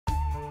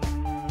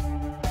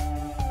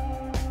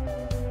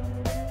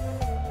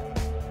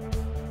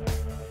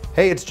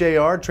Hey, it's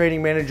JR,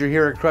 training manager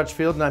here at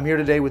Crutchfield, and I'm here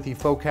today with the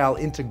Focal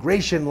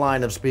integration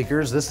line of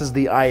speakers. This is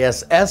the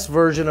ISS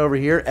version over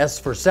here, S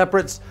for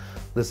separates.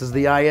 This is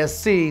the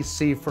ISC,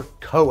 C for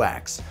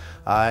coax.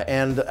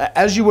 And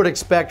as you would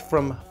expect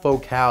from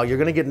Focal, you're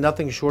gonna get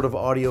nothing short of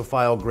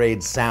audiophile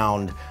grade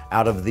sound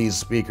out of these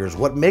speakers.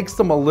 What makes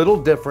them a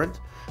little different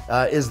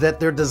is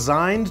that they're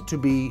designed to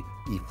be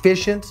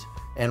efficient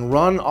and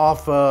run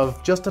off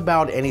of just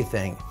about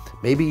anything.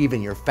 Maybe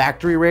even your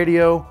factory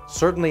radio,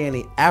 certainly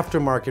any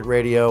aftermarket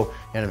radio,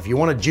 and if you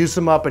want to juice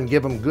them up and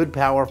give them good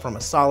power from a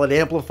solid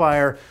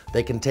amplifier,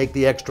 they can take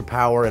the extra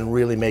power and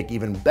really make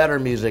even better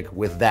music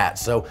with that.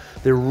 So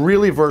they're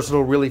really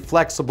versatile, really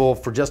flexible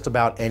for just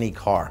about any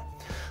car.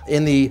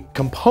 In the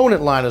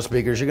component line of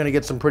speakers, you're going to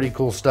get some pretty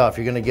cool stuff.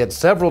 You're going to get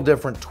several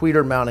different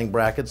tweeter mounting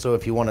brackets, so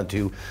if you wanted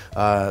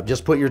to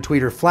just put your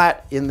tweeter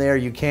flat in there,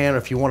 you can.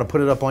 If you want to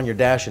put it up on your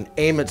dash and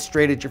aim it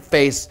straight at your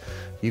face,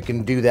 you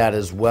can do that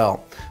as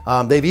well.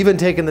 They've even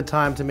taken the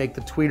time to make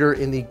the tweeter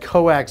in the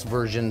coax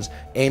versions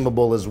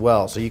aimable as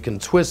well, so you can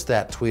twist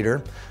that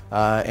tweeter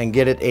and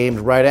get it aimed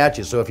right at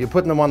you. So if you're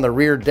putting them on the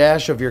rear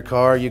dash of your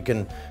car, you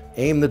can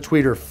aim the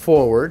tweeter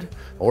forward,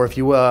 or if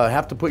you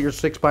have to put your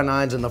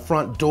 6x9s in the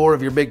front door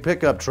of your big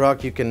pickup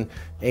truck, you can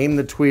aim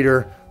the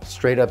tweeter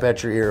straight up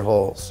at your ear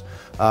holes.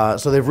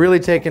 So they've really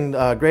taken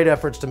great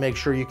efforts to make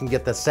sure you can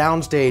get the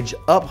soundstage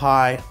up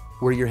high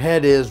where your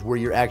head is, where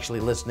you're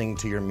actually listening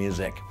to your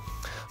music.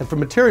 And for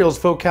materials,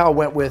 Focal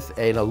went with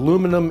an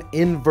aluminum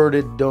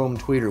inverted dome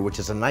tweeter, which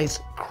is a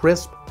nice,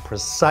 crisp,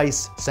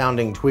 precise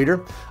sounding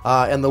tweeter.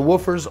 And the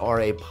woofers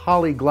are a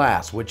poly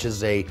glass, which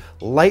is a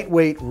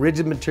lightweight,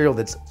 rigid material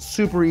that's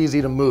super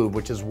easy to move,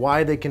 which is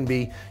why they can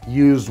be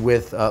used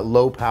with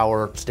low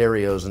power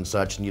stereos and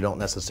such, and you don't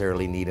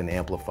necessarily need an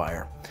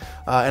amplifier.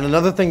 And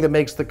another thing that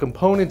makes the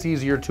components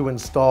easier to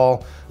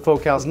install,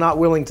 Focal's not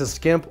willing to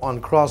skimp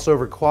on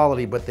crossover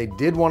quality, but they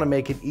did want to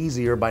make it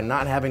easier by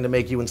not having to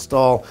make you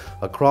install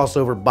a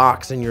crossover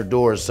box in your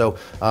doors. So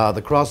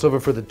the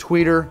crossover for the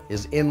tweeter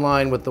is in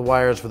line with the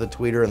wires for the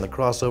tweeter, and the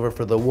crossover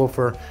for the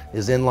woofer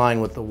is in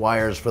line with the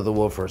wires for the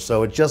woofer.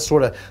 So it just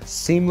sort of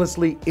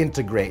seamlessly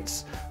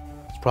integrates.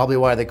 It's probably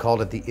why they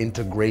called it the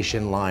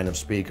integration line of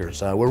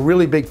speakers. We're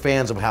really big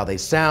fans of how they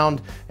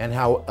sound and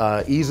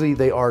how easy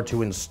they are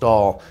to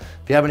install.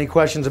 If you have any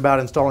questions about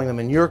installing them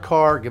in your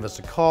car, give us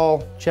a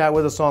call, chat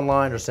with us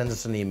online, or send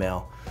us an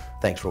email.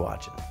 Thanks for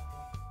watching.